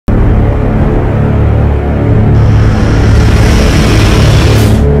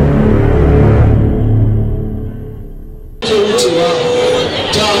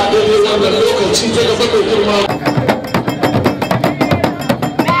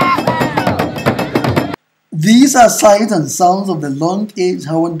These are sights and sounds of the long-aged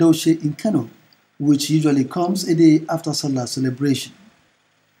Hawan Daushe in Kano, which usually comes a day after Salah celebration.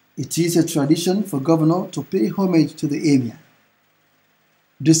 It is a tradition for governor to pay homage to the emir.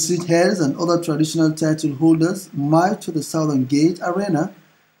 District heads and other traditional title holders march to the Southern Gate Arena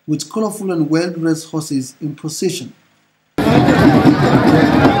with colorful and well-dressed horses in procession.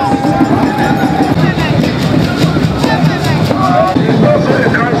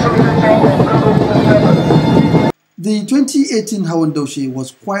 The 2018 Hawan Daushe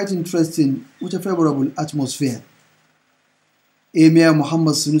was quite interesting with a favorable atmosphere. Emir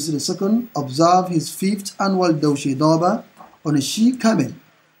Muhammad Sunusi II observed his 5th annual Daushe DURBAR on a she camel,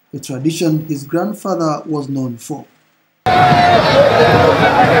 a tradition his grandfather was known for. Hey,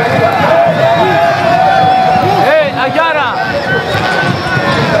 Agara!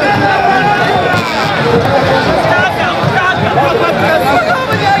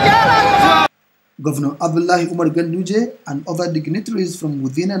 Governor Abdullahi Umar Ganduje and other dignitaries from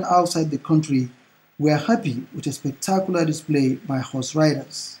within and outside the country were happy with a spectacular display by horse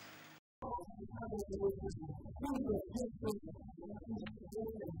riders.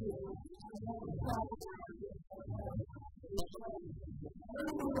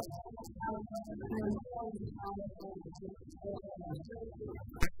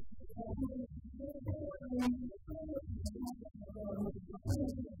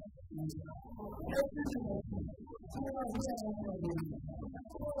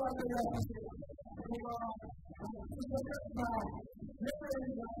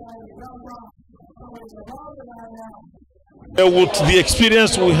 With the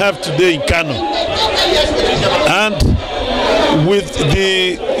experience we have today in Kano and with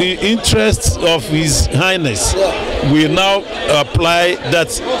the interests of His Highness, we now apply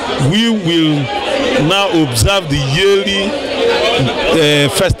that we will now observe the yearly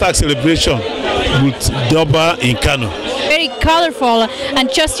Festac celebration with DURBAR in Kano. Very colorful, and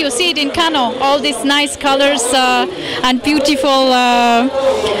just you see it in Kano, all these nice colors and beautiful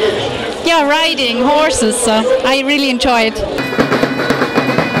riding horses. I really enjoy it.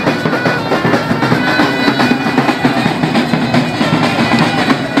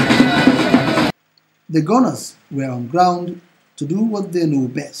 The gunners were on ground to do what they know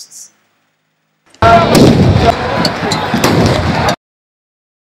best.